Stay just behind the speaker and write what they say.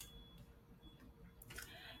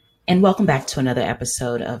and welcome back to another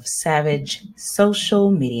episode of Savage Social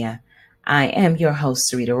Media. I am your host,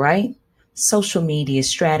 Sarita Wright, social media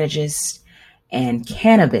strategist and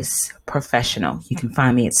cannabis professional. You can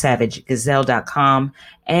find me at savagegazelle.com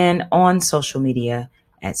and on social media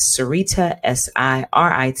at Sarita,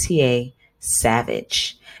 Sirita,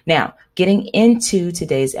 Savage. Now, getting into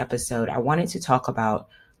today's episode, I wanted to talk about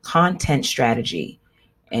content strategy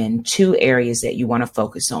and two areas that you want to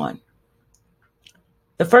focus on.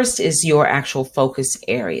 The first is your actual focus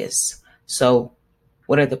areas. So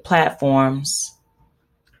what are the platforms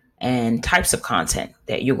and types of content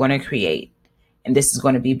that you're going to create? And this is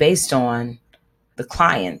going to be based on the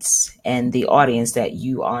clients and the audience that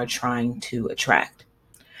you are trying to attract.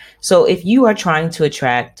 So if you are trying to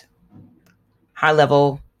attract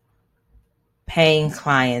high-level paying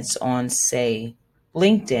clients on, say,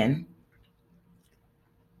 LinkedIn,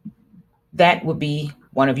 that would be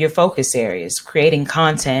one of your focus areas, creating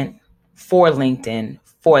content for LinkedIn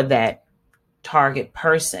for that target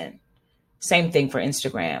person. Same thing for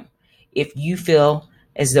Instagram. If you feel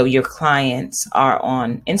as though your clients are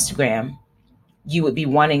on Instagram, you would be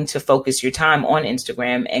wanting to focus your time on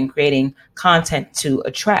Instagram and creating content to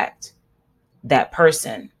attract that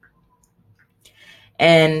person.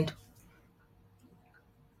 And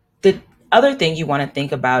the other thing you want to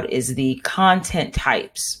think about is the content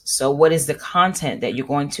types. So what is the content that you're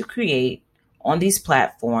going to create on these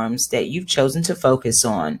platforms that you've chosen to focus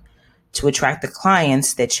on to attract the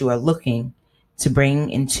clients that you are looking to bring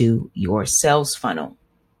into your sales funnel?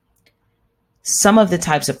 Some of the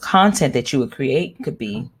types of content that you would create could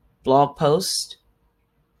be blog post,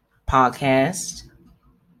 podcast,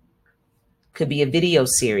 could be a video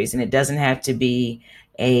series, and it doesn't have to be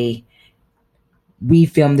we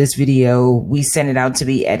filmed this video, we sent it out to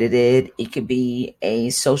be edited. It could be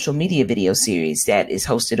a social media video series that is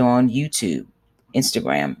hosted on YouTube,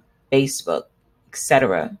 Instagram, Facebook,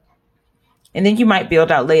 etc. And then you might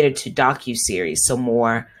build out later to docu-series, so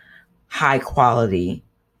more high quality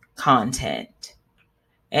content.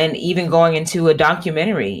 And even going into a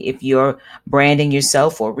documentary, if you're branding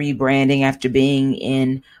yourself or rebranding after being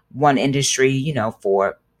in one industry,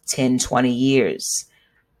 for 10, 20 years.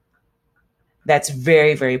 That's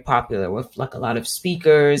very, very popular with like a lot of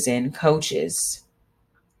speakers and coaches.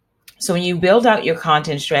 So when you build out your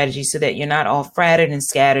content strategy so that you're not all frattered and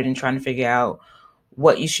scattered and trying to figure out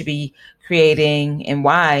what you should be creating and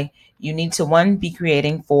why, you need to, one, be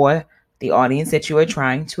creating for the audience that you are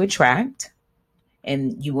trying to attract.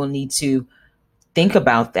 And you will need to think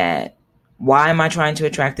about that. Why am I trying to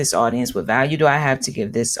attract this audience? What value do I have to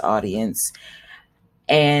give this audience?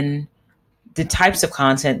 And the types of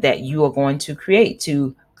content that you are going to create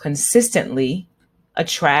to consistently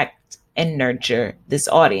attract and nurture this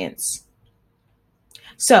audience.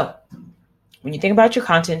 So when you think about your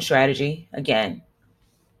content strategy, again,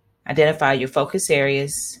 identify your focus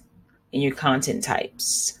areas and your content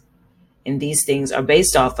types. And these things are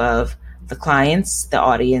based off of the clients, the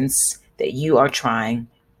audience that you are trying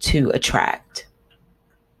to attract.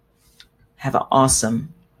 Have an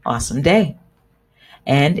awesome, awesome day.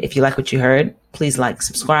 And if you like what you heard, please like,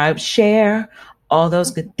 subscribe, share, all those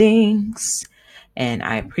good things. And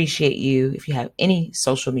I appreciate you. If you have any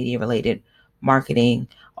social media related marketing,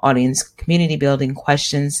 audience, community building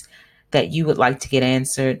questions that you would like to get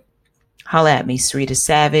answered, holla at me, Sarita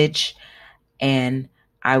Savage, and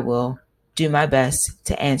I will do my best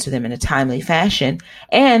to answer them in a timely fashion.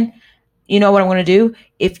 And you know what I'm going to do?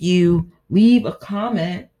 If you leave a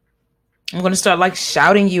comment, I'm going to start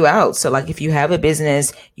shouting you out. So if you have a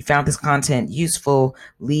business, you found this content useful,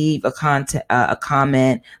 leave a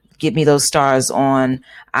comment, give me those stars on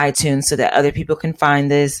iTunes so that other people can find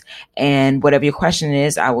this. And whatever your question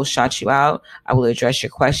is, I will shout you out. I will address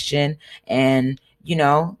your question and,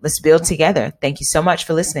 let's build together. Thank you so much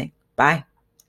for listening. Bye.